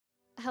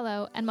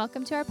Hello, and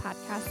welcome to our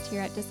podcast here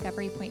at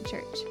Discovery Point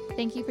Church.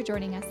 Thank you for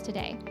joining us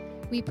today.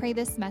 We pray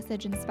this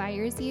message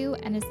inspires you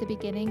and is the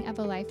beginning of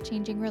a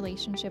life-changing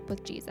relationship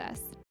with Jesus.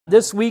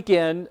 This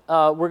weekend,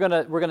 we're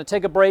gonna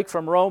take a break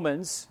from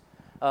Romans.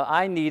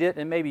 I need it,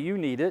 and maybe you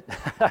need it.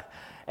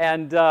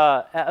 and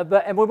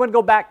we're going to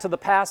go back to the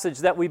passage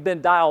that we've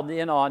been dialed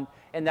in on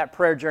in that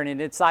prayer journey, and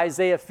it's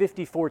Isaiah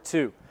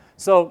 54:2.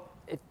 So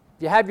if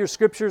you have your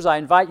scriptures, I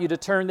invite you to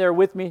turn there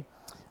with me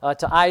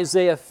to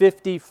Isaiah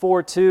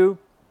 54:2.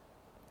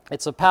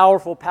 It's a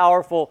powerful,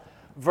 powerful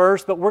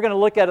verse, but we're going to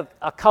look at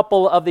a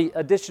couple of the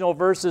additional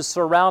verses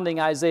surrounding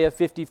Isaiah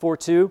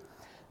 54:2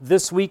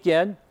 this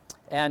weekend,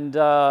 and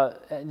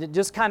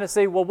just kind of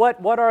say, well,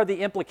 what are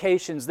the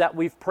implications that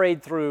we've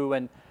prayed through,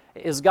 and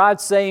is God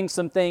saying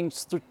some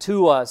things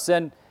to us,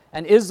 and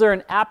is there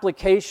an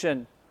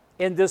application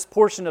in this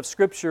portion of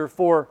Scripture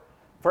for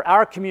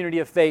our community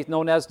of faith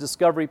known as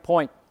Discovery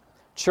Point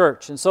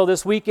Church? And so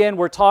this weekend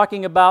we're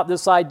talking about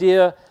this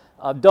idea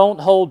of don't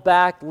hold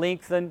back,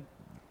 lengthen,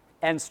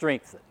 and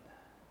strengthen.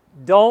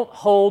 Don't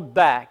hold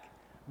back,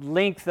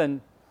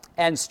 lengthen,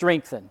 and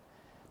strengthen.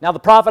 Now the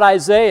prophet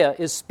Isaiah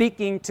is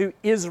speaking to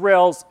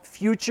Israel's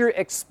future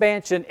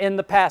expansion in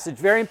the passage.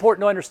 Very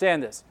important to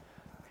understand this.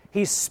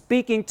 He's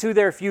speaking to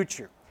their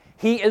future.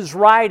 He is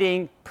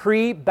writing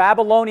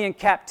pre-Babylonian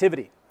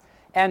captivity.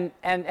 And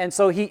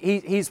so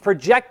he's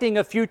projecting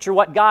a future,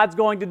 what God's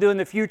going to do in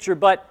the future.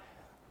 But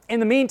in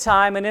the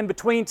meantime and in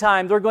between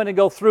time, they're going to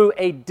go through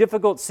a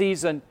difficult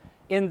season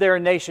in their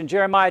nation.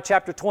 Jeremiah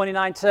chapter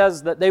 29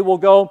 says that they will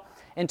go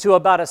into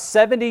about a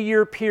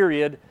 70-year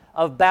period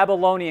of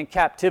Babylonian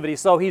captivity.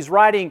 So he's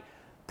writing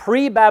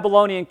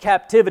pre-Babylonian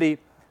captivity,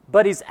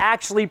 but he's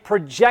actually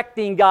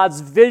projecting God's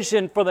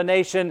vision for the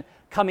nation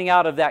coming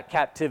out of that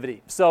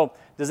captivity. So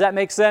does that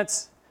make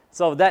sense?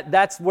 So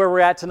that's where we're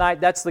at tonight.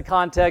 That's the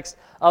context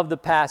of the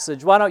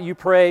passage. Why don't you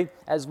pray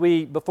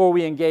before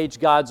we engage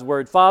God's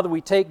Word. Father, we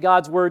take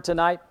God's Word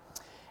tonight,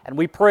 and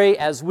we pray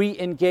as we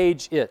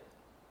engage it,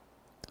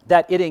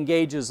 that it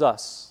engages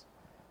us.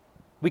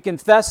 We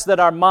confess that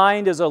our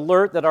mind is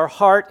alert, that our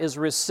heart is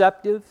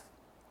receptive,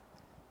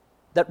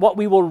 that what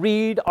we will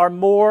read are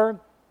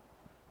more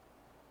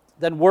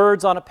than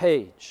words on a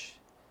page.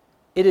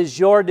 It is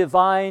your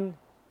divine,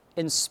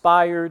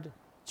 inspired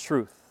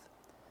truth.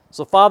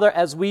 So, Father,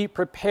 as we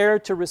prepare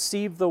to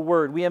receive the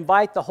Word, we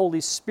invite the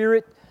Holy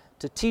Spirit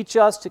to teach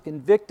us, to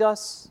convict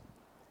us,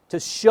 to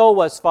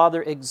show us,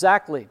 Father,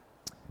 exactly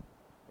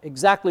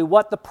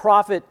what the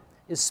prophet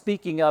is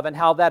speaking of and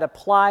how that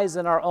applies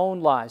in our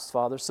own lives,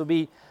 Father. So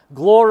be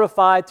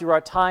glorified through our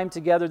time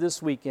together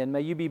this weekend.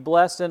 May you be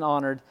blessed and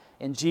honored.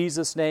 In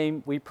Jesus'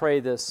 name we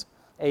pray this.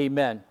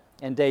 Amen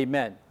and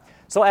amen.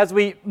 So as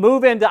we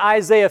move into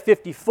Isaiah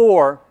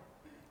 54,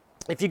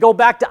 if you go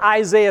back to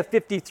Isaiah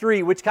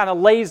 53, which kind of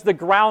lays the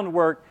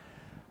groundwork,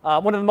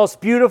 one of the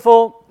most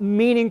beautiful,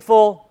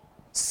 meaningful,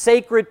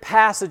 sacred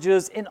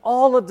passages in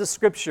all of the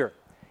Scripture.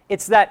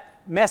 It's that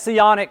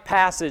messianic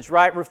passage,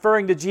 right,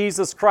 referring to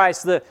Jesus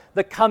Christ,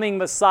 the coming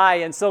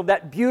Messiah. And so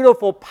that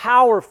beautiful,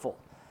 powerful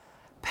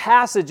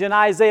passage in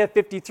Isaiah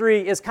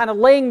 53 is kind of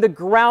laying the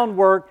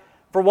groundwork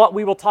for what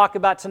we will talk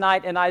about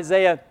tonight in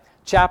Isaiah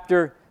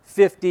chapter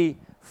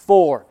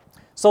 54.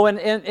 So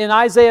in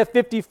Isaiah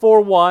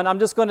 54:1, I'm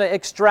just going to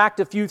extract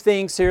a few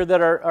things here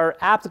that are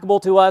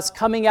applicable to us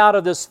coming out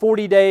of this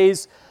 40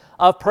 days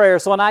of prayer.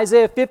 So in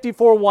Isaiah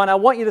 54:1, I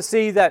want you to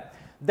see that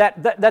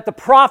the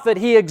prophet,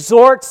 he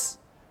exhorts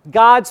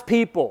God's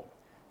people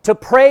to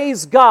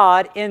praise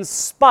God in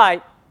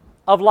spite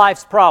of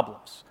life's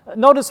problems.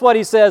 Notice what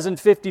he says in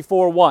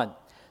 54:1.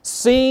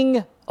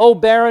 Sing, O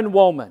barren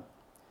woman,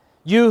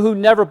 you who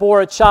never bore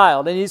a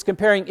child. And he's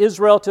comparing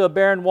Israel to a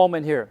barren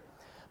woman here.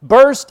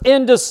 Burst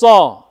into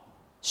song,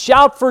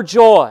 shout for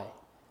joy,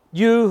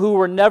 you who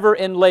were never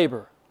in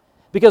labor.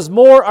 Because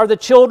more are the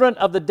children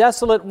of the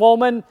desolate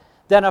woman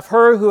than of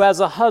her who has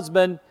a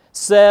husband,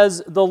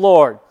 says the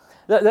Lord.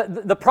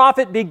 The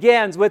prophet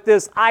begins with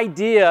this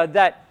idea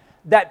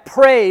that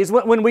praise,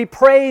 when we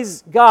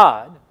praise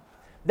God,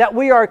 that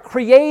we are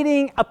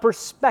creating a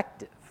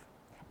perspective.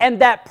 And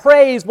that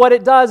praise, what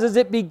it does is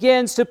it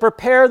begins to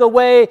prepare the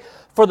way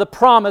for the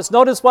promise.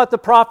 Notice what the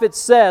prophet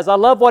says. I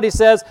love what he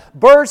says.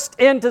 Burst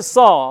into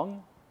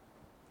song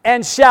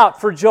and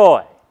shout for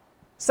joy.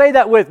 Say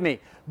that with me.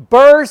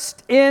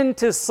 Burst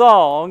into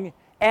song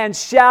and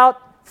shout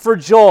for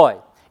joy.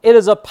 It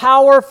is a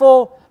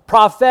powerful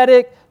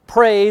prophetic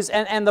praise,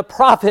 and the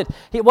prophet,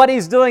 what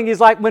he's doing is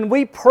like when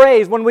we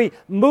praise, when we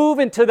move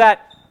into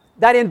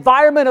that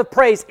environment of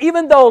praise,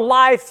 even though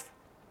life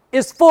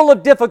is full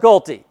of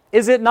difficulty,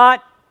 is it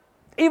not?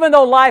 Even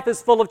though life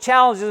is full of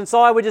challenges, and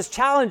so I would just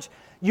challenge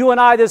you and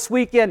I this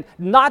weekend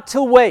not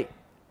to wait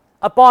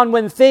upon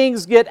when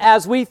things get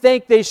as we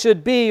think they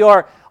should be,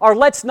 or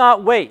let's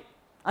not wait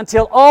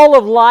until all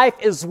of life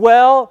is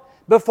well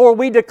before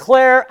we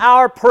declare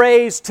our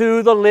praise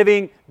to the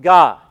living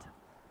God.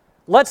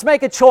 Let's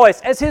make a choice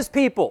as His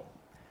people.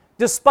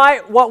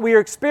 Despite what we are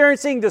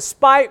experiencing,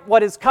 despite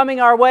what is coming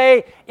our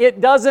way,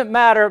 it doesn't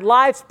matter.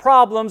 Life's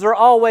problems are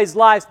always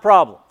life's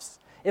problems.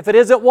 If it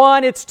isn't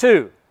 1, it's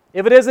 2.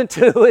 If it isn't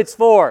 2, it's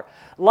 4.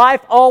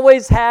 Life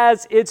always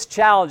has its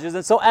challenges.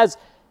 And so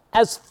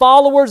as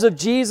followers of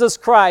Jesus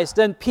Christ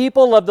and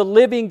people of the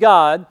living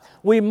God,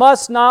 we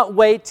must not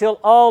wait till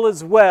all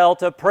is well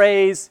to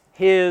praise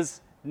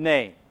His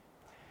name.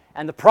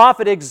 And the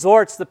prophet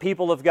exhorts the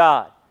people of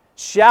God,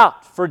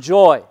 shout for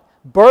joy,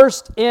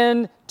 burst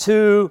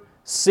into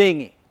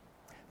singing.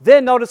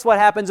 Then notice what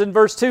happens in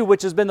verse 2,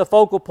 which has been the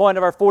focal point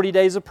of our 40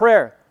 days of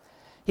prayer.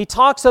 He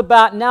talks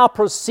about now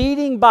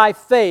proceeding by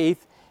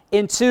faith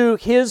into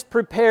His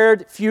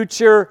prepared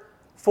future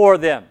for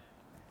them.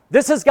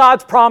 This is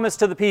God's promise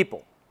to the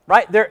people,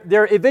 right?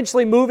 They're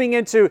eventually moving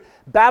into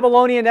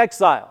Babylonian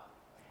exile.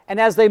 And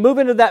as they move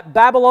into that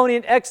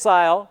Babylonian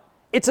exile,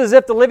 it's as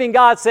if the living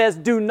God says,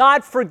 do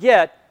not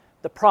forget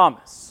the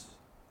promise.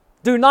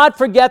 Do not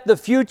forget the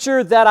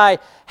future that I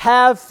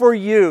have for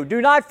you.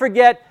 Do not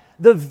forget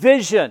the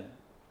vision.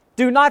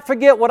 Do not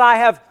forget what I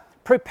have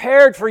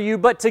prepared for you,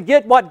 but to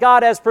get what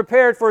God has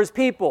prepared for His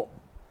people,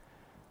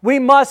 we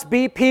must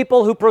be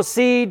people who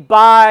proceed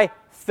by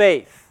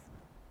faith,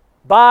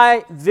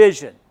 by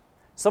vision.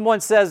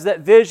 Someone says that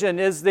vision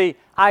is the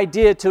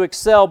idea to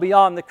excel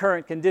beyond the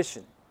current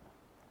condition.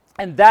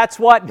 And that's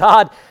what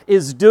God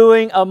is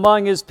doing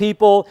among His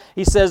people.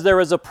 He says there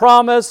is a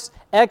promise,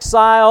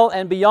 exile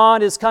and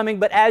beyond is coming,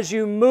 but as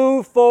you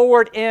move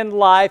forward in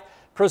life,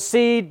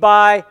 proceed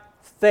by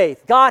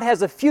faith. God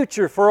has a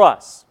future for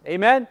us.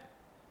 Amen?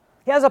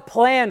 He has a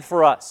plan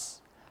for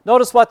us.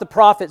 Notice what the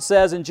prophet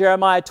says in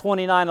Jeremiah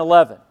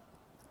 29:11.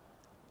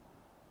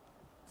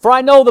 For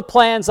I know the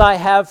plans I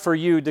have for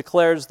you,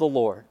 declares the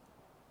Lord.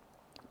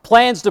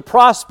 Plans to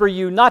prosper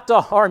you, not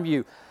to harm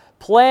you.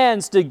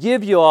 Plans to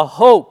give you a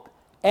hope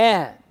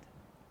and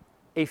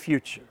a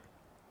future.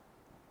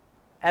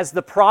 As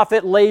the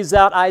prophet lays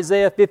out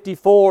Isaiah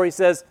 54, he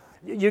says,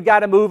 you got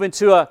to move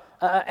into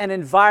an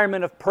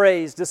environment of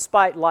praise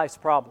despite life's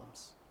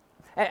problems.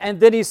 And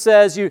then he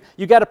says you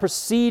got to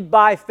proceed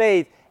by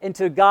faith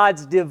into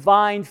God's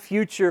divine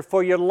future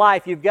for your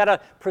life. You've got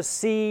to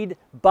proceed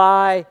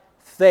by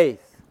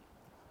faith.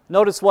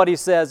 Notice what he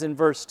says in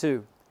verse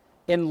 2.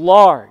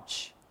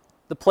 Enlarge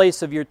the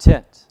place of your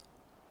tent.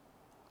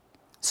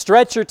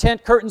 Stretch your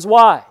tent curtains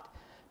wide.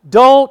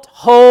 Don't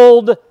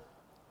hold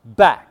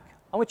back.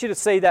 I want you to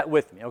say that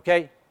with me,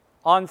 okay?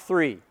 On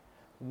 3.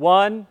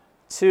 1,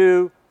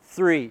 2,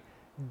 3.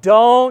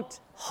 Don't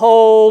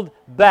hold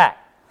back.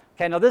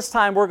 Okay, now this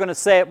time we're going to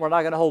say it, we're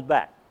not going to hold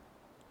back.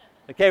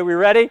 Okay, we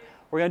ready?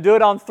 We're going to do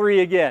it on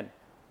 3 again.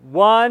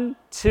 1,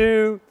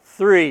 2,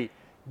 3.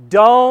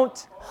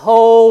 Don't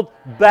hold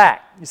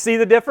back. You see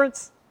the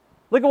difference?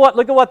 Look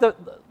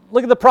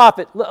at the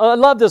prophet. I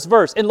love this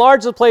verse.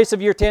 Enlarge the place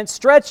of your tent.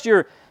 Stretch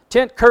your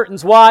tent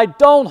curtains wide.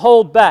 Don't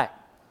hold back.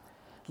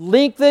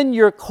 Lengthen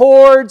your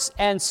cords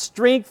and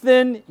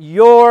strengthen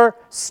your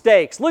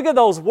stakes. Look at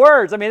those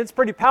words. I mean, it's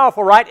pretty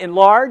powerful, right?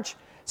 Enlarge,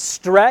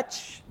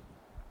 stretch,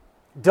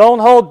 don't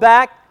hold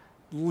back,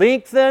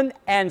 lengthen,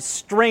 and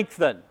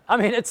strengthen. I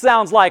mean, it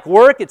sounds like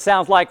work. It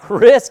sounds like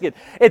risk.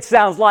 It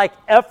sounds like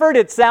effort.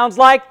 It sounds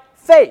like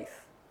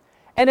faith.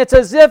 And it's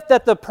as if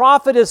that the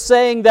prophet is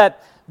saying that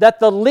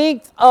the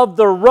length of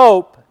the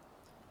rope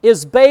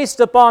is based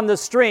upon the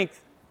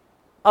strength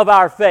of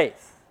our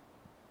faith.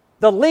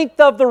 The length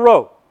of the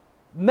rope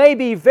may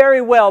be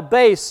very well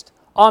based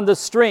on the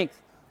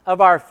strength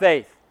of our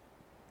faith.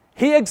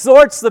 He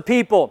exhorts the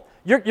people,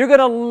 you're going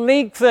to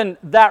lengthen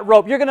that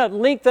rope. You're going to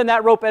lengthen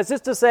that rope as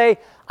if to say,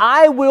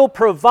 I will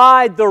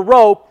provide the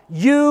rope,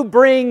 you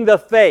bring the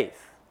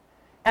faith.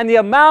 And the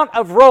amount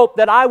of rope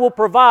that I will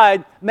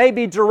provide may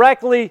be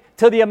directly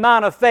to the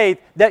amount of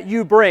faith that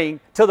you bring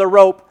to the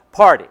rope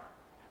party.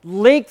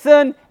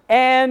 Lengthen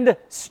and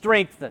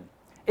strengthen.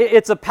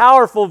 It's a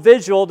powerful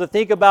visual to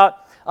think about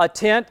a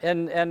tent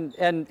and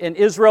in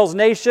Israel's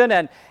nation,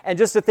 and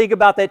just to think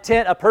about that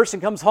tent. A person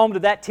comes home to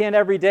that tent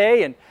every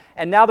day,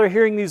 and now they're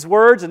hearing these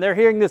words, and they're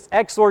hearing this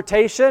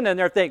exhortation, and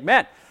they're thinking,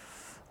 man,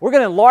 we're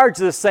going to enlarge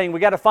this thing.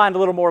 We got to find a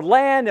little more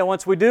land, and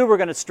once we do, we're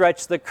going to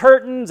stretch the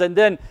curtains, and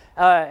then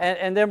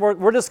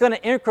we're just going to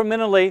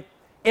incrementally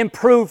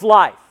improve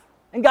life.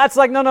 And God's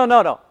like, no.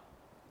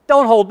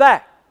 Don't hold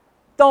back.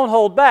 Don't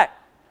hold back.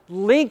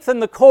 Lengthen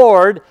the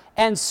cord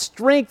and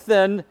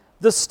strengthen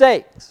the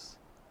stakes.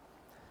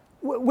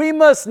 We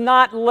must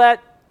not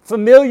let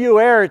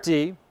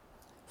familiarity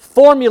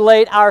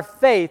formulate our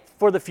faith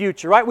for the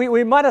future, right?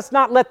 We must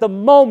not let the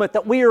moment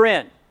that we are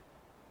in,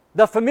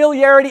 the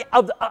familiarity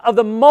of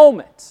the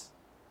moment,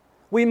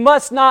 we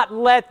must not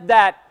let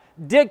that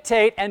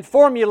dictate and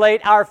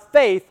formulate our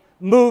faith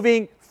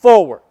moving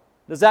forward.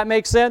 Does that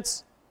make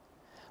sense?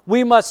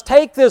 We must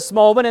take this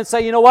moment and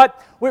say, you know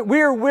what?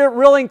 We're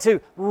willing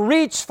to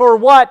reach for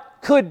what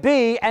could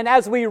be, and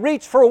as we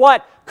reach for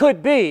what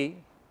could be,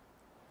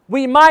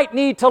 we might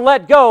need to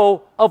let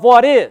go of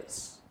what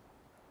is.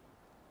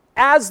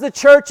 As the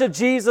Church of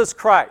Jesus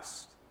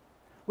Christ,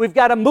 we've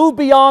got to move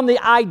beyond the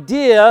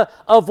idea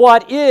of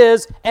what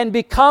is and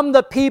become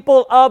the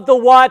people of the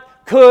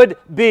what could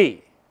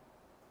be.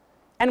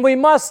 And we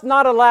must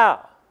not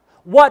allow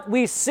what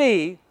we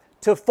see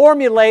to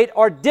formulate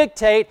or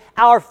dictate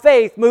our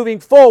faith moving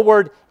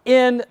forward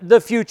in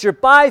the future.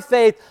 By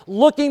faith,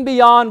 looking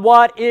beyond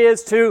what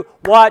is to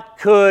what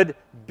could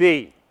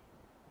be.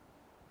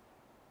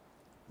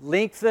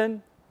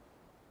 Lengthen,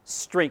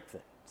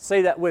 strengthen.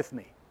 Say that with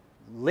me.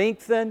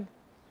 Lengthen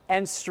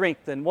and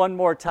strengthen. One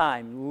more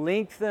time.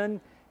 Lengthen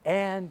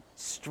and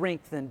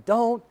strengthen.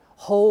 Don't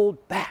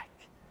hold back.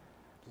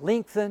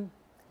 Lengthen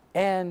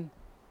and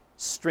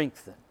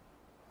strengthen.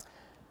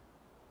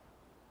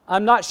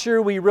 I'm not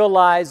sure we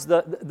realize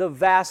the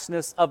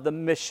vastness of the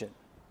mission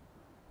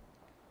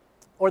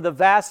or the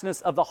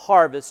vastness of the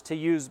harvest, to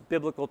use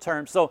biblical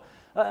terms. So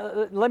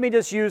let me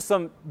just use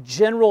some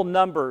general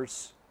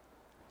numbers.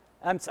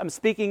 I'm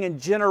speaking in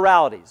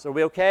generalities. Are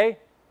we okay?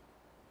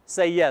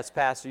 Say yes,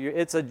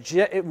 Pastor.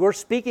 We're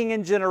speaking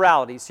in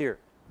generalities here.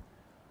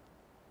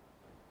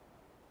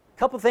 A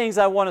couple things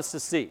I want us to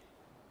see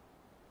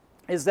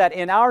is that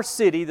in our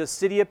city, the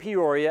city of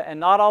Peoria, and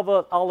not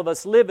all of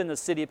us live in the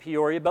city of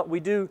Peoria, but we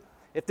do,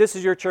 if this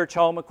is your church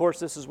home, of course,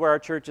 this is where our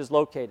church is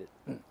located.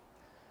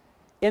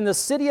 In the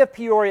city of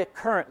Peoria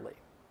currently,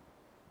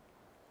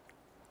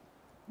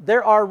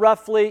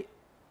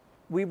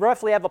 we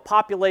roughly have a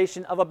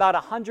population of about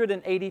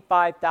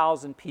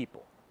 185,000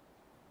 people.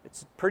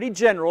 It's pretty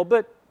general,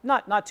 but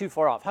not too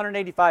far off,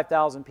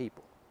 185,000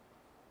 people.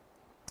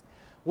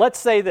 Let's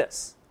say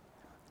this.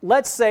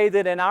 Let's say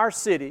that in our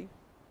city,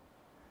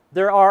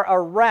 there are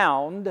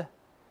around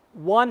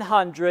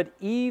 100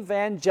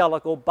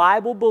 evangelical,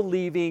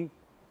 Bible-believing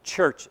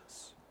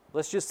churches.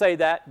 Let's just say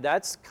that.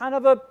 That's kind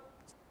of a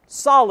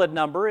solid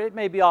number. It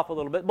may be off a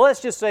little bit, but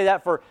let's just say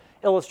that for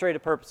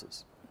illustrative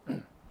purposes.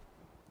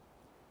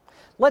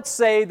 Let's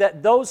say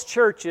that those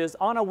churches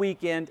on a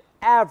weekend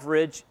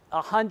average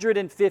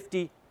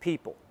 150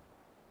 people.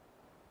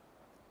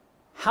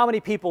 How many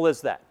people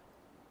is that?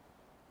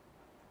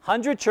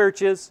 100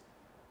 churches,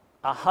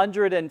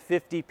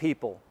 150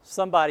 people.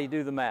 Somebody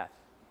do the math.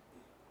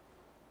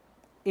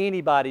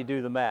 Anybody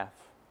do the math.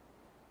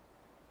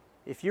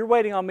 If you're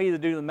waiting on me to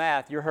do the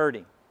math, you're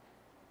hurting.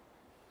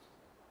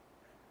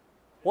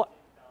 What?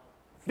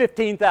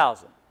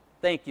 15,000.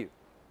 Thank you.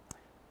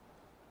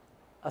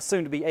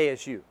 Assumed to be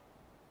ASU.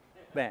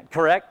 Man,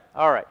 correct?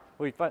 All right.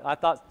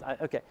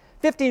 Okay.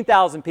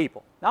 15,000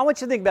 people. Now I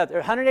want you to think about it. There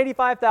are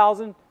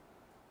 185,000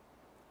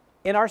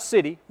 in our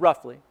city,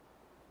 roughly.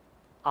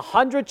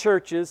 100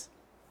 churches,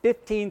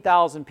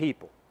 15,000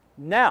 people.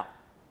 Now,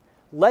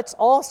 let's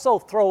also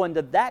throw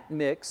into that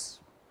mix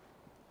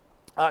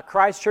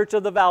Christ Church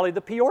of the Valley, the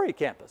Peoria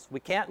campus.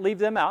 We can't leave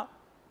them out.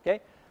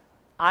 Okay?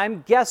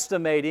 I'm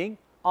guesstimating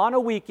on a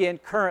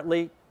weekend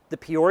currently, the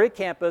Peoria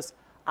campus,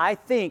 I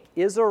think,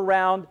 is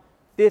around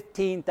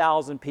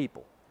 15,000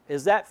 people.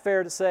 Is that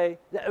fair to say?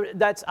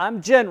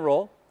 I'm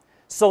general.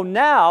 So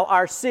now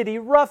our city,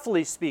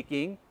 roughly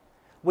speaking,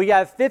 we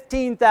have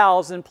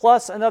 15,000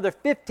 plus another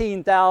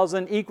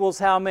 15,000 equals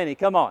how many?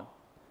 Come on.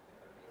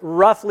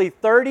 Roughly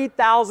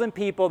 30,000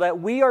 people that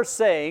we are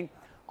saying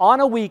on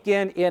a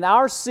weekend in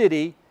our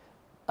city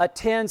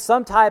attend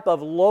some type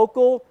of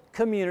local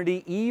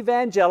community,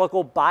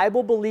 evangelical,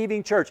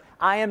 Bible-believing church.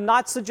 I am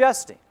not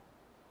suggesting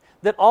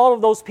that all of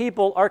those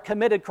people are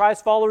committed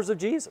Christ followers of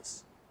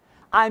Jesus.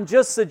 I'm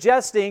just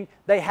suggesting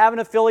they have an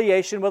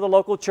affiliation with a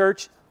local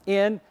church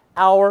in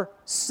our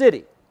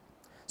city.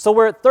 So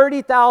we're at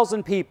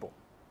 30,000 people,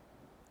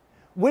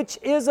 which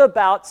is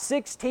about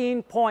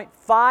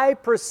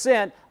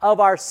 16.5% of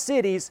our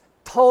city's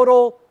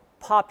total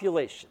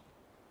population.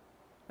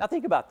 Now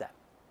think about that.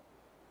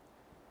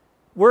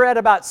 We're at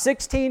about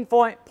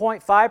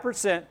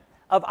 16.5%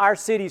 of our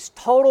city's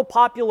total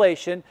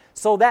population,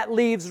 so that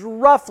leaves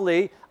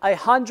roughly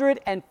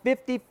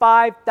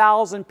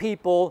 155,000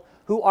 people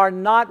who are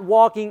not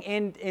walking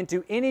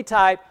into any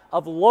type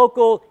of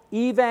local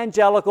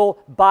evangelical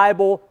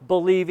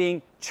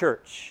Bible-believing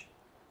church.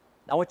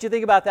 Now I want you to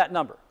think about that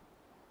number.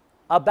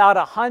 About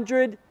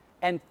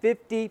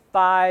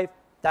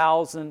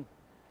 155,000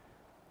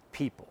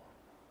 people.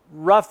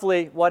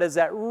 Roughly, what is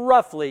that?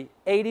 Roughly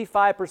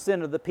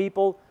 85% of the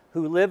people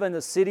who live in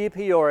the city of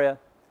Peoria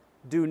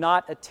do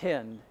not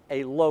attend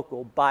a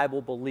local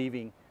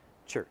Bible-believing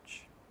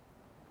church.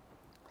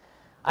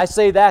 I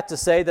say that to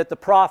say that the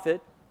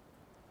prophet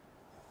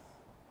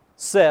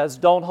says,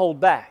 don't hold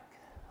back.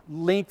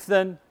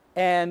 Lengthen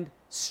and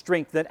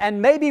strengthen.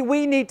 And maybe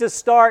we need to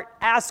start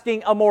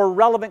asking a more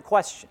relevant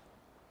question.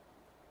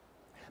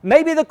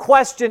 Maybe the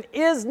question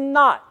is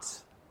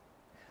not,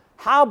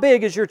 how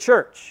big is your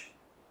church?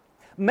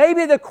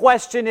 Maybe the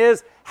question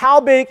is, how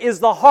big is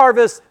the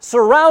harvest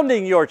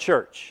surrounding your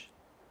church?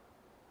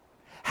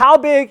 How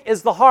big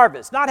is the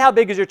harvest? Not how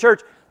big is your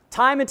church.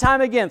 Time and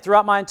time again,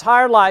 throughout my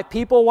entire life,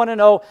 people want to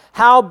know,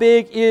 how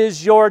big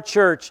is your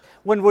church?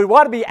 When we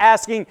want to be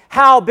asking,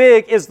 how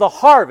big is the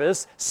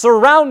harvest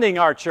surrounding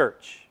our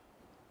church?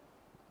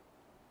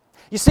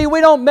 You see, we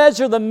don't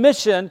measure the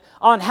mission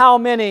on how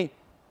many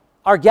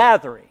are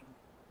gathering,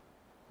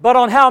 but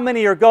on how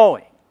many are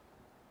going.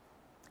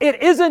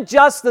 It isn't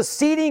just the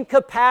seating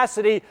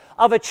capacity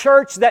of a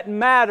church that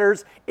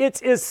matters,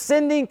 it's its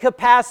sending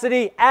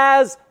capacity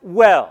as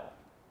well.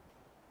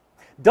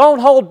 Don't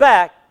hold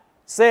back.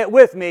 Say it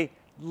with me.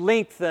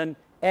 Lengthen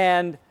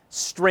and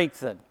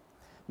strengthen.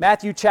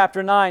 Matthew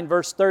chapter 9,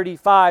 verse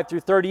 35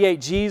 through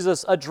 38,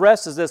 Jesus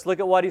addresses this. Look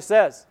at what he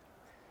says.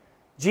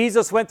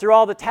 Jesus went through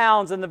all the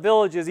towns and the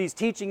villages. He's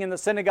teaching in the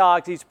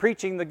synagogues. He's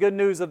preaching the good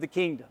news of the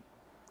kingdom.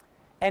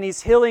 And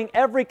he's healing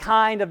every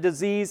kind of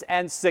disease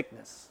and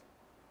sickness.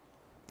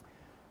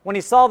 When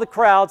he saw the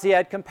crowds, he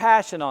had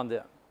compassion on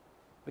them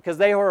because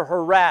they were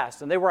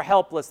harassed and they were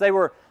helpless. They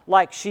were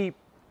like sheep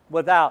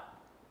without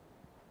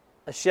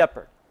a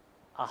shepherd.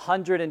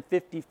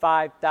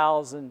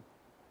 155,000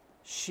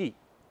 sheep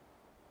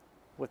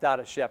without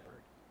a shepherd.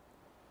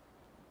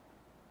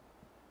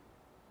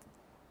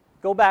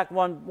 Go back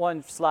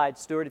one slide,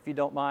 Stuart, if you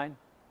don't mind.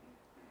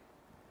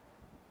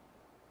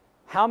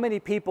 How many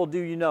people do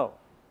you know?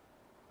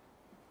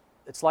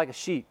 It's like a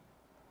sheep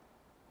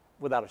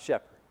without a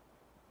shepherd.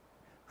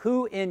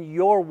 Who in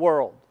your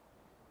world,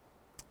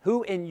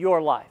 who in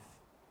your life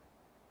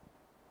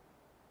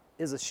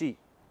is a sheep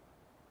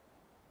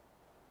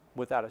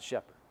without a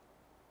shepherd?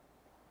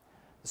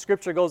 The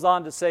scripture goes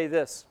on to say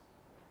this.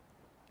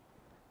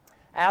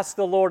 Ask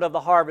the Lord of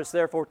the harvest,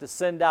 therefore, to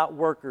send out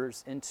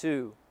workers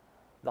into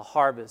the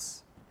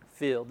harvest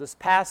field. This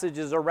passage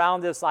is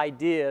around this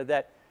idea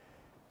that,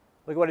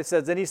 look what it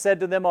says. Then he said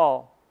to them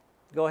all,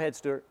 go ahead,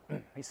 Stuart.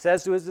 He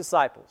says to his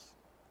disciples,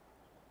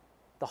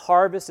 the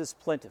harvest is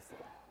plentiful,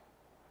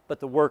 but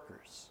the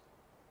workers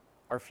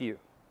are few.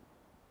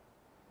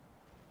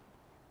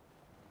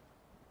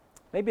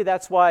 Maybe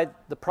that's why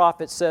the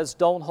prophet says,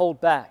 don't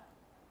hold back,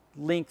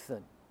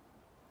 lengthen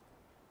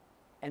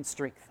and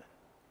strengthen.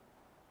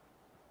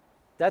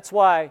 That's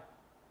why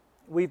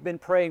we've been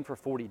praying for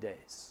 40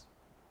 days.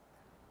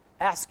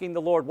 Asking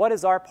the Lord, what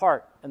is our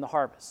part in the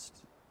harvest?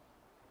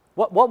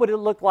 What would it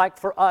look like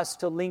for us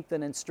to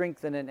lengthen and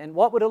strengthen? And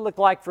what would it look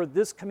like for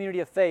this community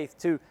of faith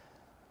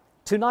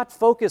to not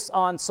focus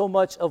on so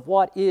much of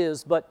what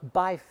is, but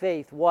by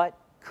faith, what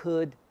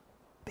could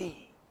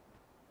be?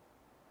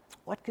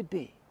 What could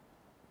be?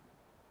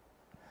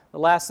 The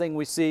last thing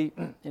we see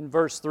in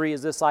verse 3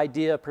 is this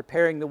idea of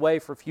preparing the way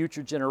for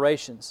future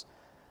generations.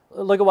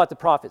 Look at what the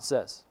prophet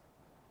says.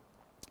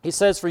 He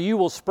says, for you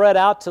will spread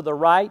out to the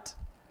right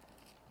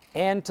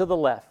and to the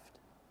left.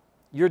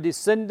 Your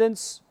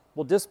descendants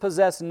will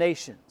dispossess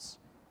nations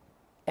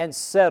and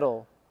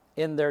settle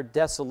in their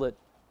desolate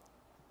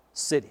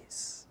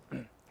cities.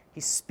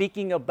 He's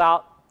speaking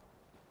about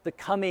the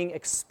coming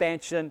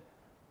expansion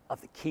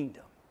of the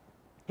kingdom.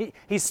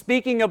 He's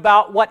speaking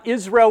about what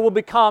Israel will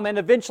become, and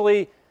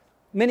eventually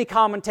many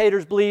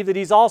commentators believe that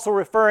he's also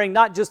referring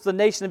not just the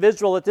nation of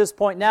Israel at this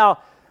point now.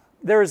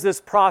 There is this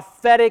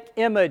prophetic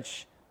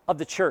image of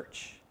the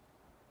church.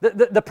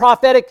 The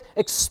prophetic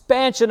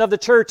expansion of the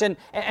church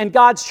and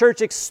God's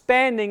church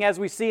expanding as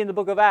we see in the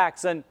book of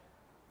Acts and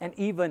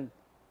even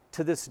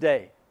to this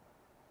day.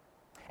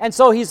 And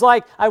so he's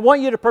like, I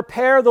want you to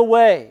prepare the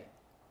way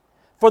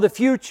for the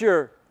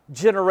future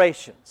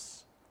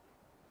generations.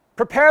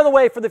 Prepare the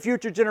way for the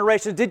future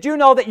generations. Did you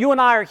know that you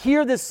and I are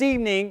here this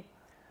evening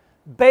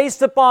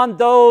based upon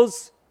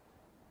those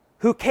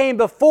who came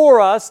before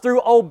us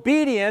through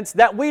obedience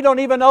that we don't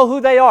even know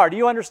who they are? Do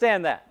you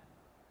understand that?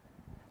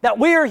 That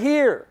we are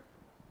here.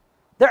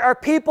 There are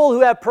people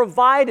who have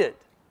provided,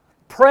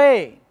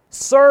 praying,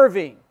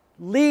 serving,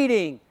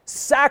 leading,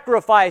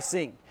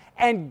 sacrificing,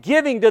 and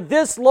giving to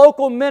this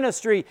local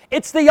ministry.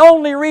 It's the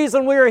only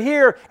reason we are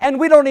here, and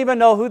we don't even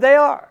know who they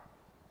are.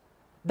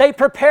 They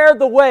prepared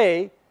the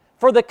way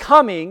for the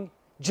coming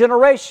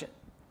generation.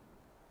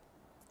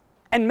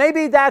 And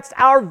maybe that's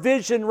our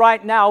vision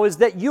right now, is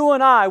that you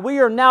and I, we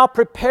are now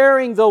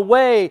preparing the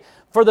way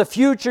for the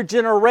future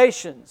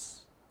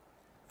generations.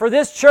 For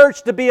this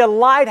church to be a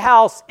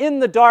lighthouse in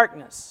the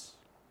darkness,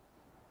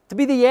 to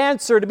be the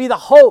answer, to be the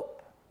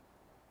hope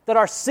that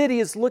our city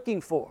is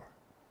looking for.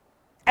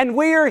 And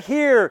we are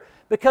here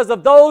because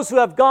of those who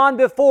have gone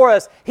before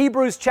us.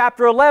 Hebrews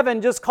chapter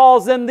 11 just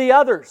calls them the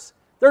others.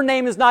 Their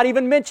name is not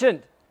even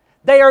mentioned.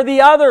 They are the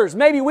others.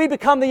 Maybe we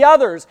become the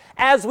others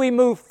as we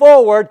move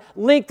forward,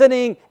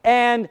 lengthening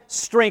and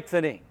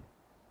strengthening.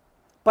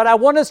 But I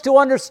want us to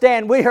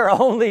understand we are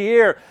only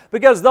here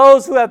because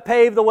those who have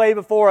paved the way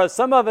before us,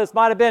 some of us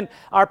might have been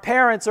our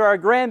parents or our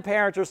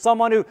grandparents or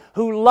someone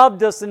who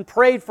loved us and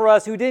prayed for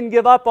us, who didn't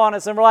give up on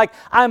us, and we're like,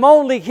 I'm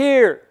only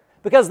here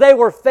because they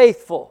were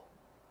faithful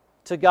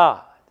to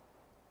God.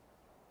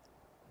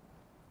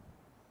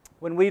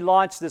 When we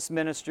launched this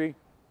ministry,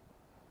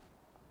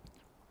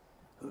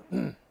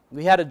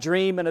 we had a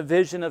dream and a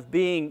vision of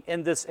being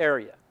in this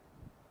area.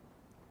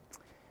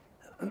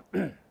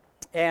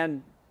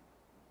 And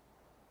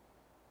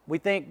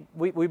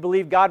we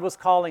believe God was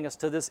calling us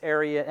to this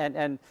area,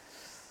 and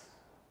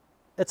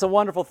it's a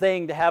wonderful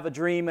thing to have a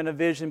dream and a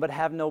vision but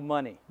have no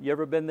money. You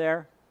ever been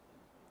there?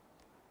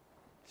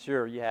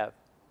 Sure, you have.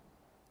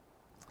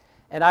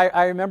 And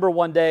I remember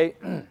one day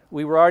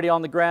we were already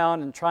on the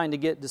ground and trying to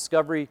get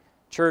Discovery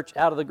Church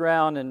out of the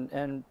ground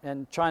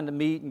and trying to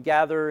meet and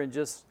gather and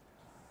just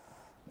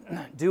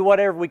do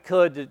whatever we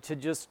could to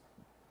just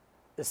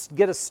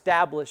get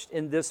established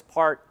in this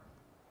part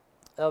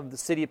of the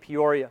city of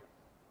Peoria.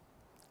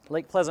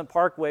 Lake Pleasant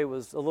Parkway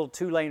was a little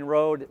 2-lane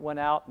road that went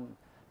out, and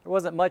there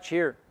wasn't much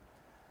here.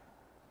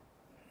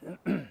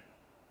 And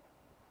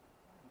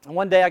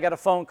one day I got a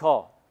phone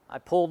call. I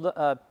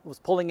was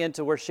pulling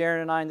into where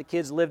Sharon and I and the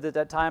kids lived at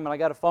that time, and I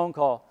got a phone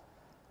call.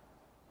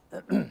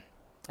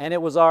 And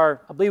it was I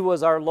believe it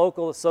was our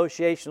local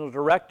associational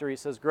director. He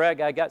says, "Greg,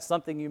 I got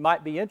something you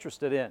might be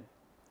interested in.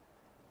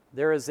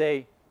 There is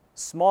a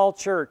small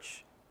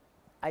church,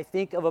 I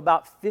think of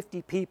about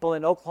 50 people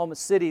in Oklahoma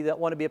City that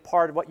want to be a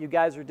part of what you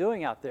guys are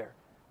doing out there."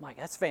 I'm like,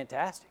 "That's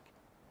fantastic.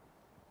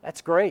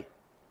 That's great.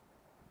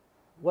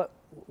 What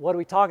are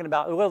we talking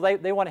about?" "Well,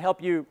 they want to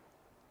help you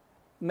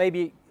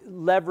maybe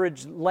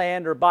leverage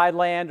land or buy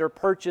land or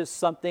purchase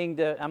something."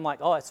 I'm like,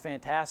 "Oh, that's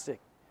fantastic.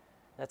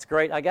 That's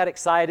great." I got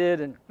excited,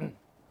 and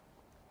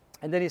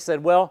then he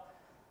said, "Well,"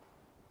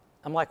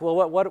 I'm like,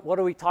 "Well, what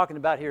are we talking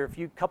about here?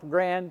 A couple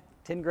grand,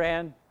 10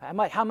 grand?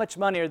 How much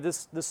money are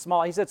this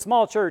small?" He said,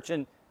 "Small church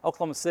in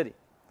Oklahoma City."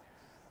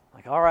 I'm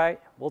like, "All right,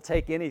 we'll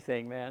take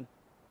anything, man."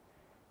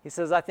 He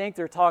says, "I think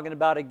they're talking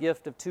about a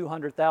gift of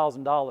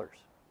 $200,000.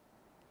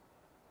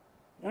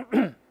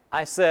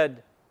 I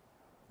said,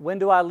 "When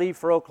do I leave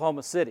for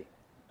Oklahoma City?"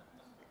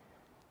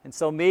 And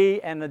so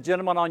me and the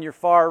gentleman on your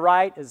far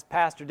right is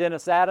Pastor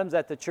Dennis Adams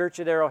at the church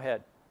at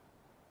Arrowhead.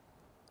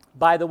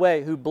 By the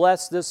way, who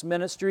blessed this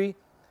ministry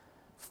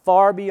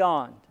far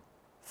beyond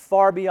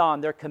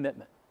their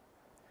commitment.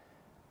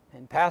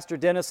 And Pastor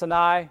Dennis and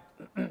I,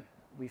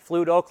 we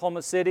flew to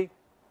Oklahoma City,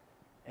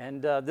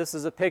 and this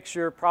is a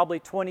picture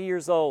probably 20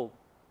 years old.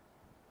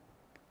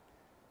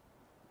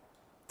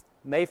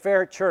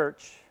 Mayfair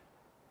Church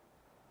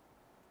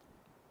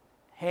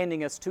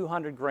handing us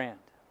 200 grand.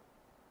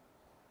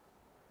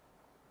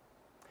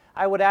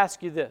 I would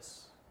ask you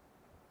this: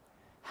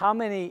 how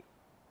many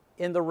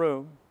in the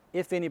room,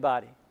 if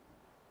anybody,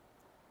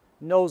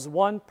 knows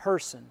one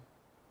person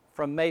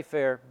from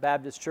Mayfair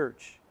Baptist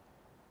Church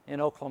in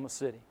Oklahoma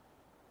City?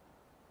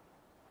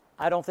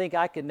 I don't think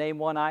I could name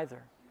one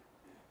either.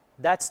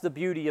 That's the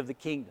beauty of the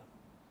kingdom.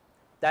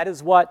 That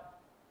is what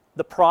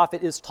the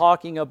prophet is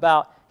talking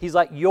about. He's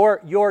like,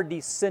 your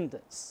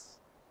descendants,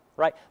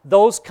 right?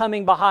 Those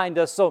coming behind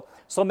us.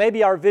 So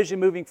maybe our vision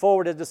moving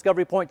forward at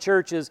Discovery Point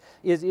Church is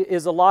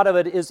a lot of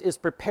it is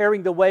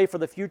preparing the way for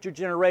the future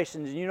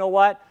generations. And you know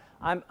what?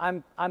 I'm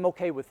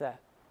okay with that.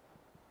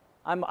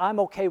 I'm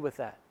okay with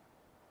that.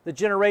 The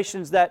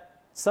generations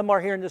that some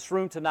are here in this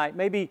room tonight,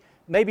 maybe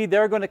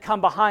they're going to come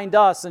behind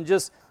us and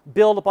just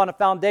build upon a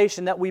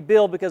foundation that we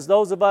build, because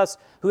those of us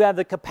who have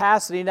the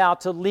capacity now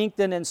to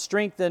lengthen and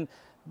strengthen,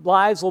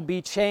 lives will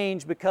be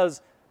changed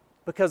because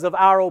of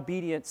our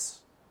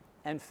obedience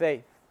and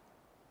faith.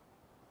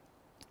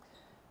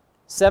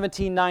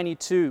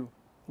 1792,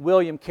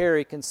 William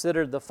Carey,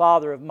 considered the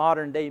father of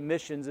modern-day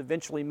missions,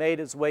 eventually made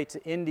his way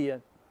to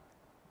India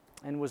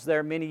and was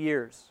there many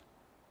years.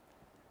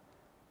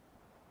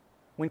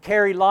 When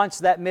Carey launched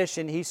that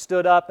mission, he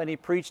stood up and he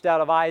preached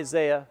out of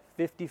Isaiah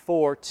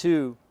 54,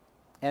 2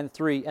 and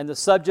 3. And the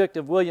subject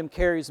of William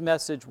Carey's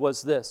message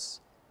was this: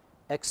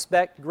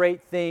 expect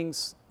great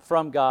things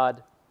from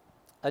God,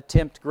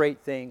 attempt great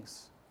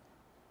things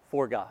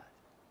for God.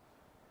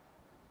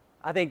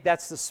 I think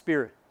that's the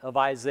spirit of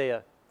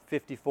Isaiah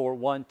 54,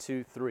 1,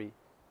 2, 3.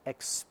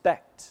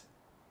 Expect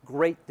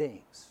great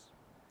things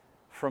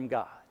from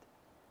God.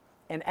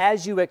 And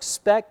as you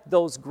expect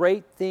those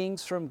great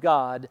things from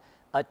God,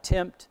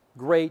 attempt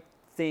great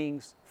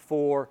things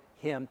for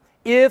Him.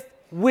 If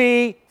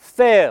we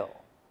fail,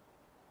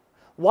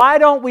 why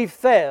don't we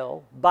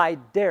fail by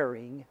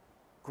daring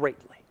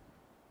greatly?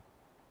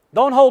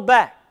 Don't hold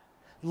back.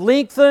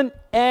 Lengthen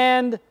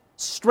and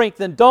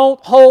strengthen. Don't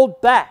hold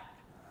back.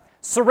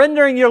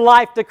 Surrendering your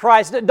life to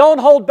Christ. Don't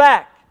hold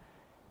back.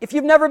 If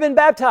you've never been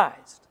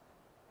baptized,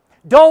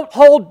 don't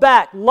hold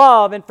back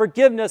love and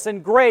forgiveness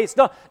and grace.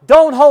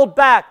 Don't hold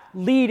back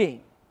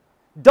leading.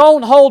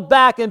 Don't hold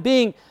back in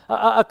being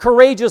a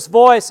courageous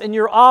voice in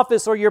your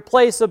office or your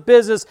place of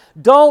business.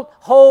 Don't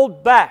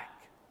hold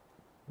back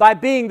by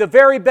being the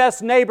very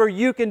best neighbor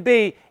you can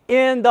be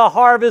in the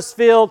harvest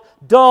field.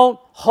 Don't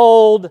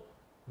hold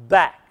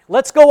back.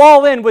 Let's go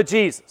all in with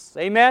Jesus.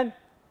 Amen?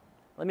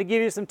 Let me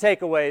give you some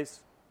takeaways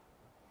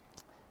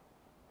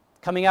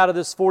coming out of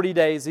this 40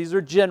 days. These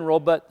are general,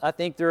 but I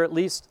think they're at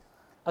least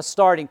a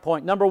starting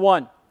point. Number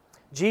one,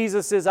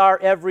 Jesus is our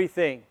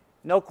everything.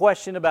 No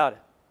question about it.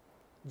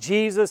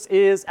 Jesus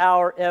is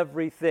our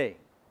everything.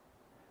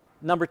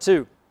 Number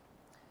two,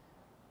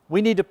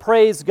 we need to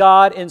praise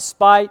God in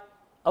spite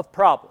of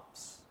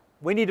problems.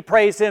 We need to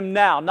praise Him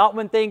now, not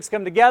when things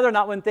come together,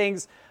 not when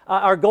things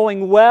are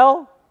going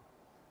well,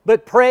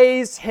 but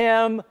praise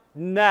Him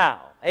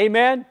now.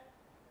 Amen?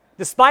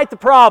 Despite the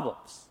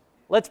problems,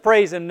 let's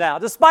praise Him now.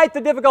 Despite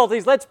the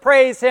difficulties, let's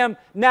praise Him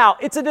now.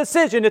 It's a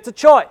decision. It's a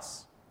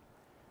choice.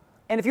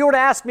 And if you were to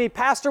ask me,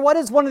 Pastor, what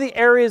is one of the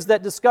areas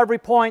that Discovery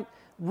Point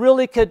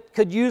really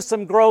could use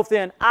some growth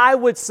in? I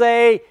would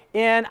say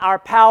in our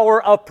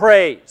power of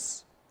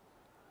praise.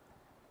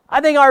 I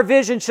think our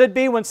vision should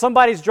be when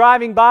somebody's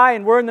driving by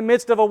and we're in the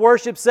midst of a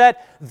worship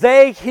set,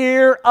 they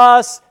hear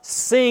us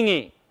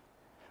singing,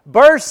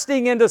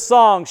 bursting into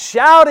song,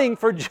 shouting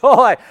for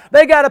joy.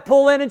 They got to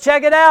pull in and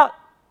check it out.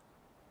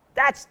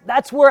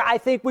 That's where I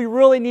think we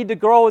really need to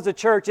grow as a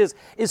church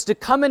is to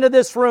come into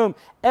this room,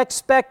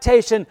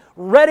 expectation,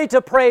 ready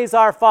to praise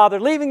our Father,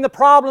 leaving the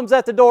problems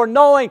at the door,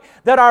 knowing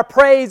that our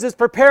praise is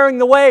preparing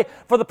the way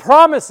for the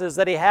promises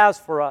that He has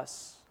for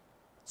us.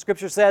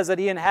 Scripture says that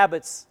He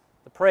inhabits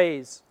the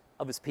praise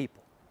of His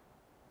people.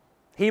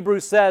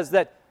 Hebrews says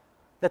that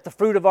the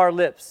fruit of our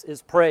lips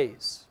is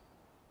praise.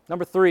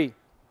 Number 3,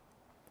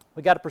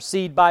 we got to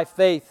proceed by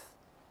faith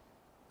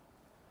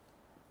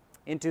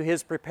into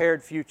His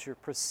prepared future.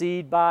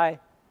 Proceed by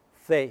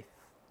faith.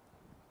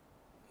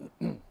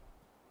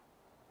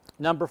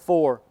 Number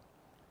 4,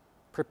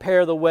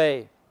 prepare the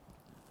way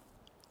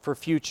for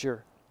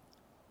future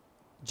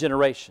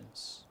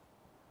generations.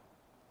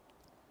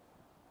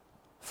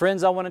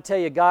 Friends, I want to tell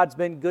you, God's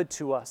been good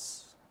to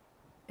us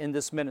in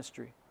this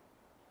ministry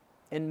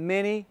in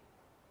many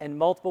and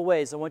multiple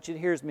ways. I want you to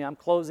hear me. I'm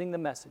closing the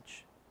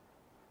message.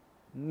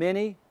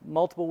 Many,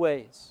 multiple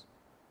ways,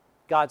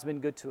 God's been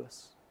good to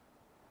us.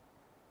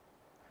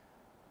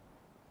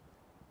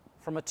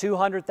 From a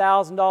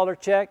 $200,000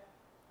 check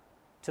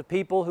to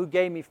people who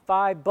gave me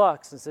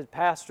 $5 and said,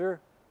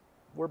 Pastor,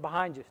 we're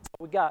behind you. That's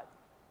what we got.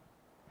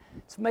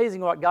 It's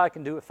amazing what God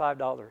can do with $5,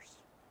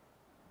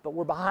 but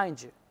we're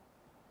behind you.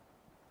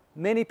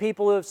 Many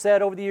people have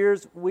said over the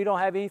years, we don't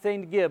have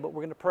anything to give, but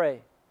we're going to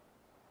pray.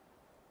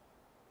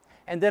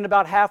 And then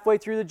about halfway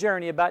through the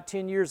journey, about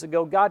 10 years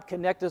ago, God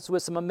connected us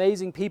with some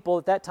amazing people.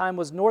 At that time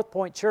was North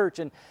Point Church,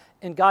 and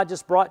God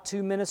just brought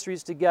 2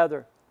 ministries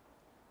together.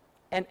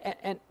 And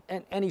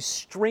He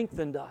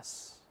strengthened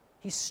us.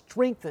 He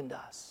strengthened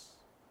us.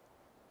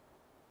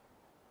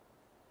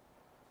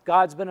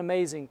 God's been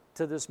amazing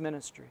to this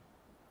ministry.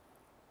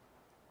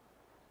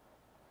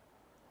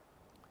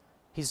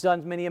 He's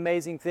done many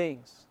amazing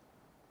things.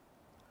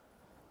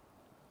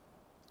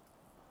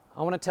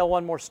 I want to tell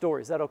one more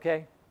story. Is that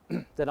okay?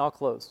 Then I'll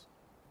close.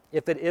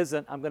 If it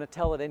isn't, I'm going to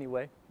tell it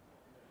anyway.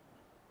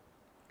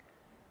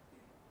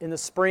 In the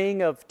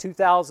spring of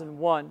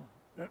 2001,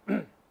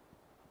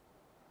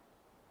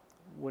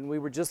 when we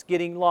were just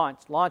getting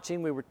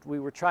launching, we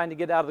were trying to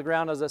get out of the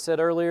ground, as I said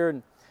earlier,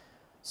 and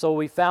so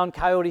we found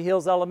Coyote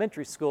Hills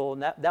Elementary School,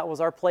 and that was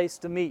our place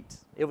to meet.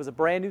 It was a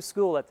brand new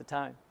school at the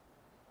time.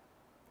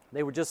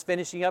 They were just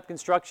finishing up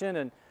construction,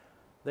 and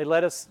they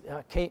let us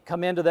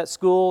come into that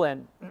school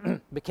and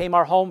became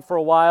our home for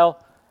a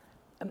while.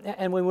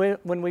 And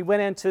when we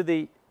went into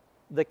the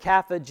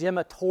CAFA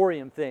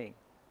gymatorium thing,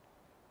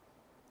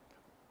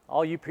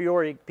 all you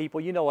Peoria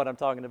people, you know what I'm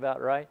talking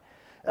about, right?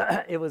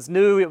 It was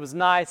new, it was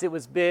nice, it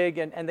was big,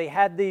 and they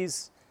had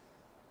these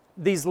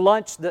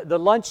lunch, the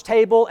lunch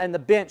table and the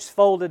bench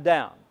folded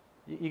down.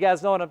 You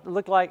guys know what it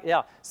looked like?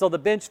 Yeah. So the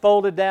bench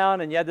folded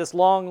down, and you had this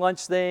long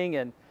lunch thing,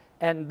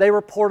 and they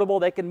were portable.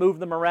 They could move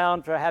them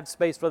around to have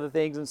space for other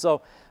things. And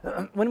so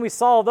when we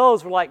saw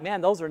those, we're like, man,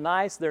 those are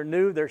nice, they're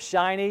new, they're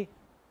shiny,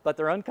 but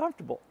they're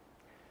uncomfortable.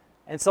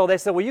 And so they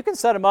said, well, you can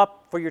set them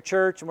up for your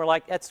church. And we're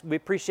like, we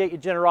appreciate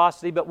your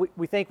generosity, but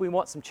we think we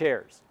want some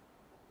chairs.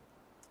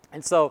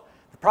 And so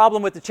the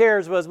problem with the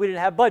chairs was we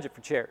didn't have budget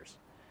for chairs.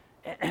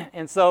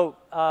 And so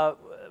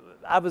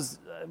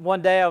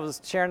one day I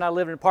was sharing, I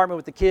lived in an apartment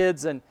with the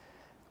kids, and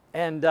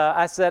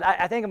I said,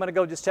 I think I'm going to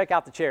go just check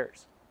out the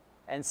chairs.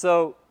 And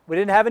so we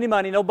didn't have any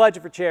money, no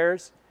budget for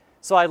chairs.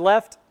 So I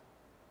left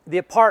the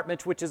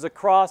apartment, which is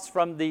across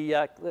from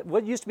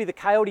what used to be the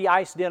Coyote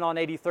Ice Den on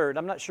 83rd.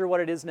 I'm not sure what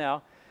it is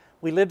now.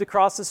 We lived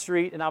across the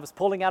street, and I was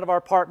pulling out of our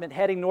apartment,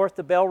 heading north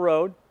to Bell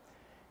Road.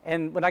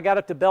 And when I got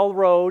up to Bell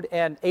Road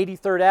and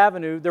 83rd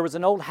Avenue, there was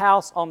an old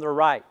house on the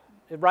right.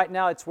 Right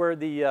now, it's where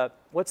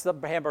what's the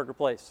hamburger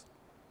place?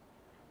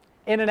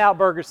 In-N-Out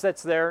Burger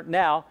sits there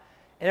now.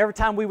 And every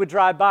time we would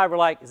drive by, we're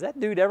like, is that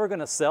dude ever going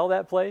to sell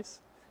that place?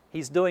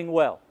 He's doing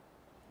well.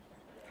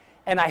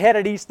 And I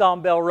headed east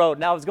on Bell Road.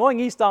 Now, I was going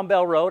east on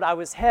Bell Road. I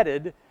was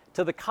headed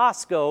to the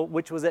Costco,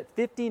 which was at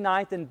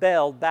 59th and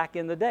Bell back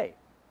in the day.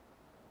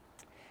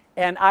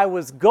 And I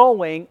was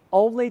going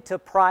only to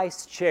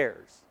price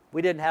chairs.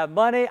 We didn't have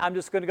money. I'm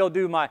just going to go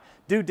do my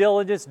due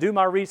diligence, do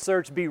my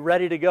research, be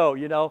ready to go,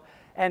 you know.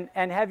 And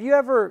have you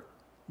ever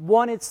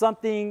wanted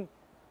something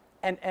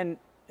and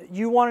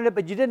you wanted it,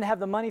 but you didn't have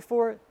the money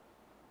for it?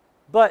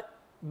 But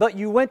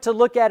you went to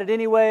look at it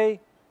anyway,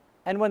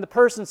 and when the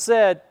person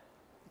said,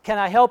 can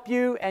I help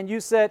you? And you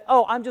said,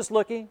 oh, I'm just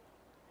looking,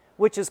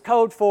 which is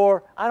code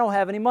for, I don't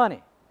have any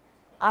money.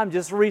 I'm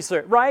just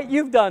research, right?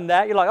 You've done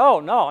that. You're like,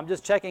 oh, no, I'm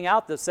just checking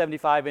out this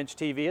 75-inch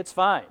TV. It's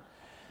fine.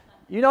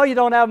 You know you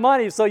don't have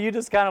money, so you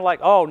just kind of like,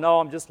 oh, no,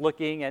 I'm just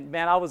looking. And,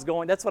 man,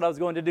 that's what I was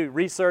going to do,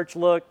 research,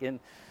 look. And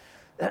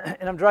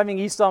I'm driving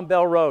east on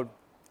Bell Road,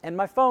 and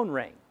my phone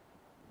rang.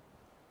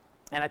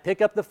 And I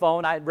pick up the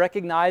phone. I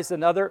recognized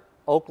another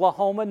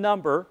Oklahoma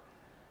number.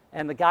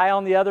 And the guy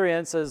on the other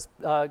end says,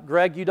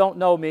 Greg, you don't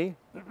know me,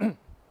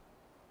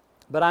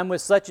 but I'm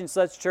with such and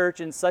such church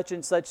in such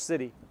and such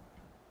city.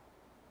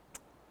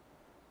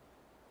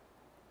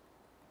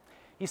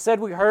 He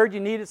said, we heard you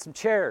needed some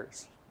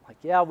chairs. Like,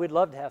 yeah, we'd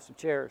love to have some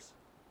chairs.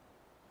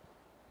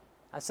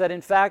 I said,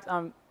 in fact,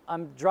 I'm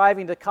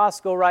driving to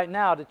Costco right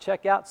now to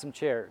check out some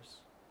chairs.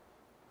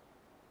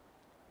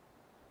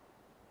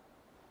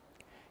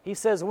 He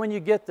says, when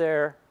you get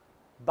there,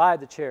 buy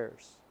the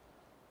chairs.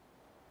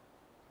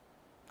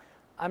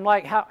 I'm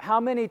like, how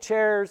many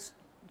chairs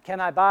can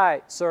I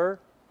buy, sir?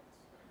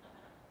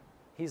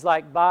 He's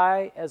like,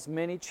 buy as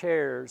many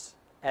chairs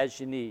as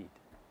you need.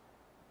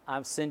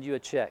 I'll send you a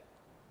check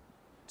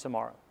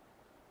tomorrow.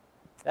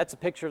 That's a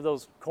picture of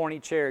those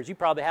corny chairs. You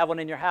probably have one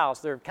in your house.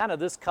 They're kind of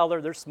this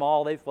color. They're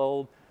small. They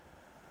fold.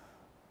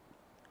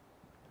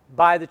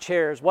 Buy the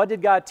chairs. What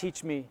did God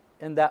teach me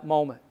in that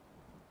moment?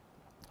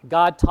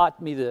 God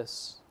taught me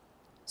this.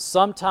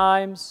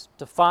 Sometimes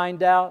to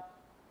find out,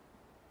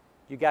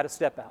 you got to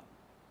step out.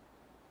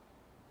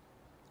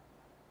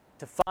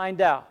 To find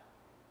out,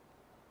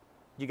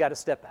 you got to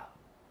step out.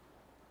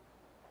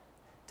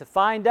 To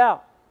find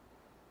out,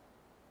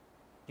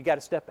 you got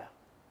to step out.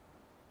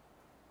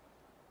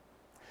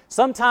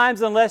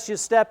 Sometimes, unless you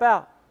step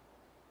out,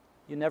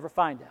 you never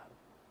find out.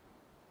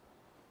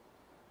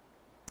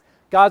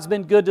 God's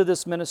been good to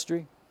this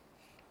ministry.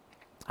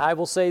 I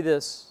will say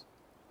this.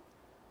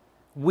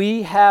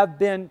 We have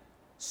been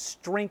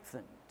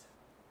strengthened.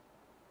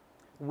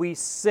 We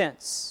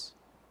sense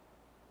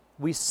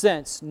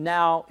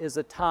now is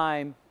a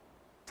time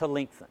to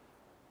lengthen.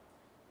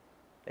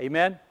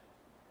 Amen?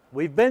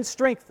 We've been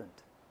strengthened.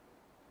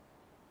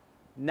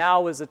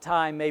 Now is a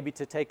time maybe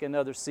to take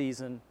another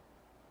season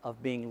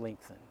of being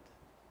lengthened.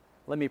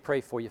 Let me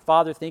pray for you.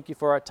 Father, thank you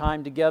for our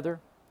time together.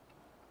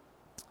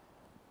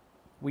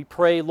 We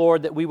pray,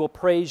 Lord, that we will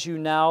praise you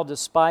now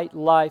despite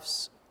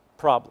life's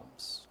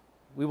problems.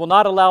 We will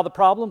not allow the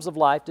problems of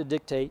life to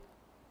dictate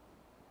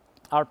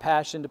our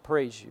passion to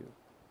praise you.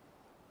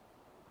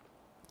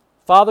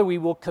 Father, we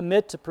will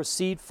commit to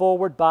proceed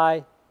forward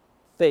by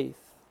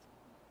faith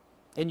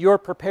in your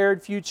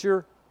prepared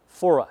future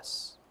for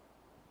us.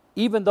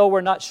 Even though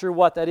we're not sure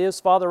what that is,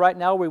 Father, right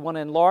now we want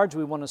to enlarge,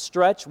 we want to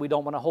stretch, we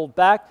don't want to hold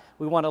back,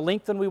 we want to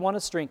lengthen, we want to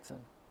strengthen.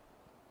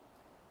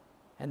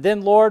 And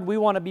then, Lord, we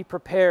want to be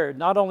prepared,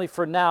 not only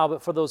for now,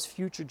 but for those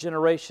future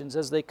generations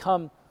as they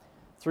come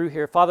through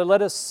here. Father,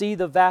 let us see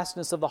the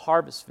vastness of the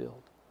harvest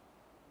field.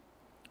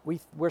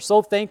 We're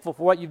so thankful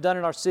for what you've done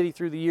in our city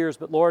through the years,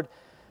 but Lord,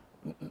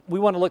 we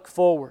want to look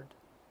forward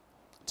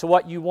to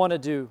what you want to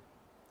do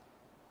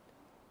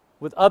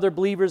with other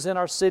believers in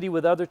our city,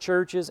 with other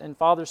churches, and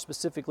Father,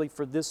 specifically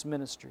for this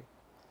ministry.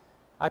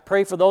 I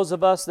pray for those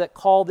of us that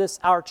call this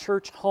our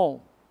church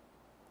home,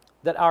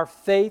 that our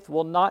faith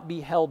will not be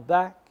held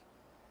back,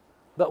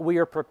 but we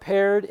are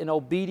prepared in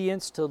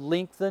obedience to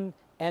lengthen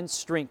and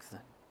strengthen.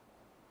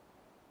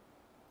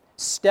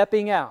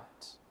 Stepping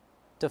out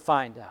to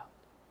find out.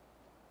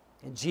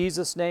 In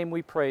Jesus' name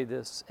we pray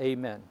this.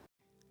 Amen.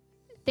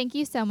 Thank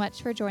you so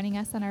much for joining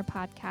us on our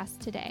podcast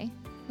today.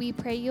 We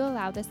pray you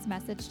allow this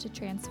message to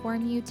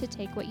transform you to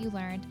take what you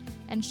learned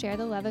and share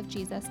the love of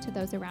Jesus to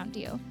those around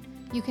you.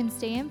 You can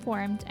stay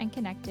informed and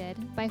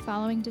connected by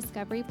following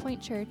Discovery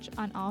Point Church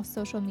on all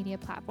social media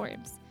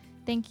platforms.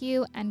 Thank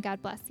you, and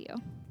God bless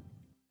you.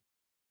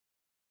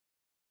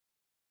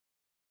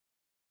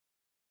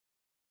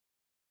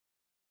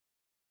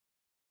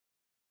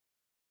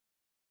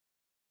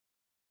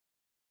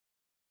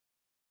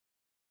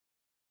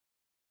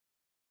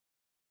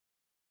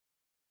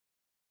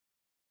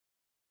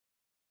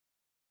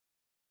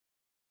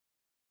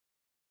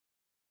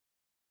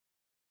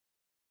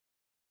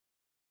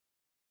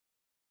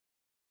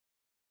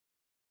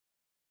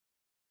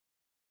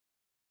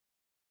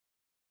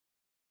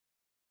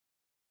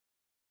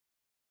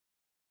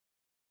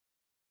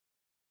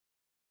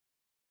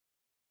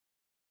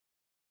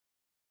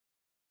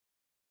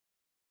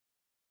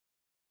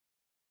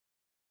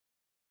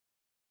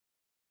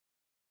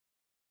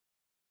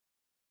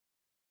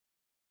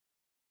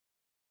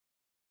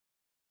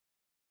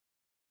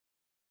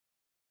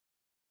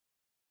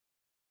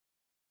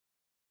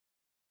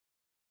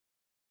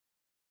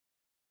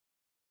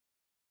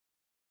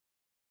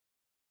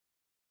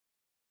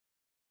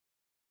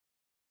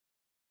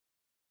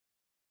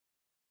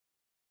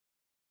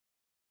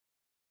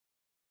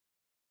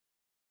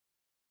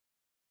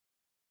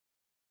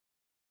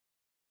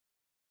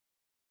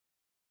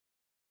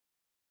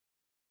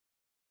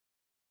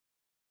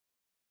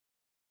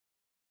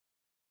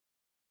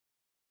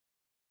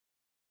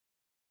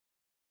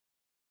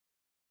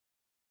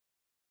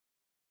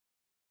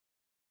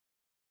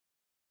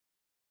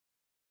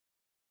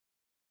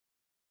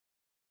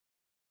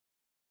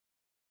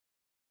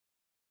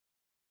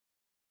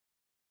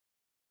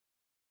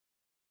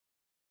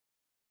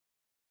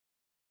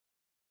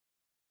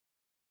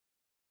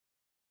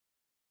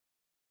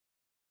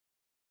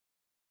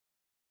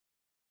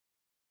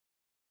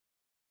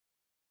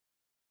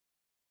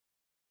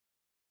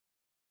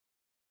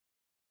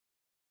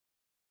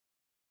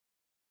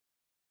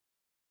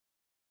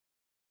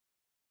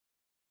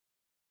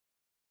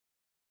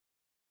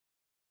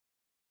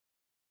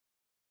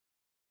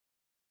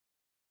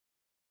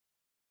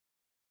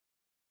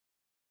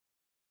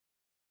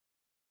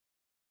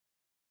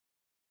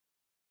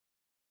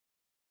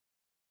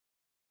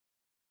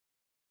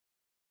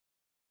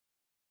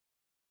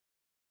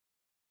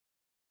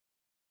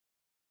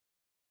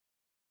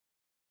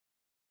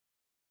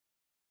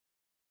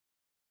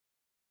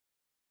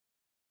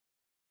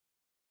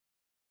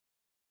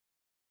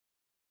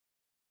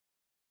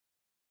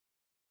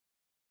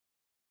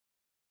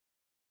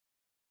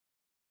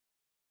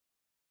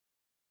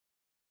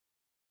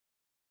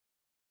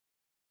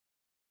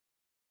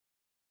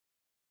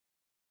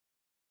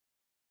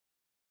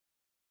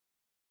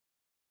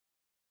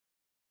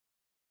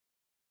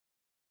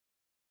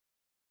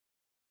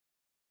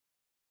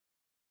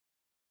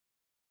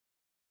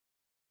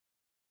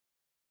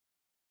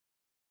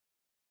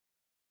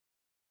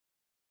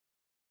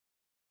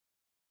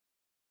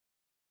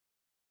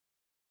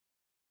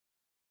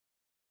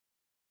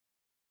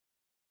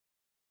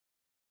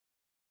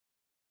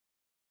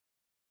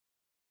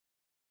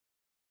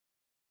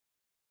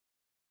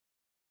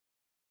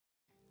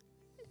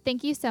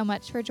 Thank you so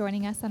much for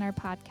joining us on our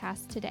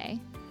podcast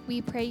today.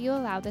 We pray you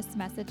allow this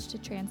message to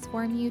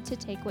transform you to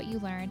take what you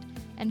learned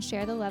and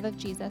share the love of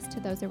Jesus to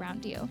those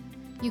around you.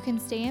 You can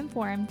stay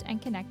informed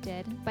and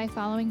connected by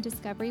following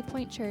Discovery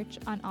Point Church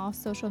on all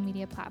social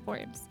media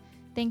platforms.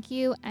 Thank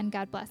you, and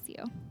God bless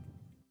you.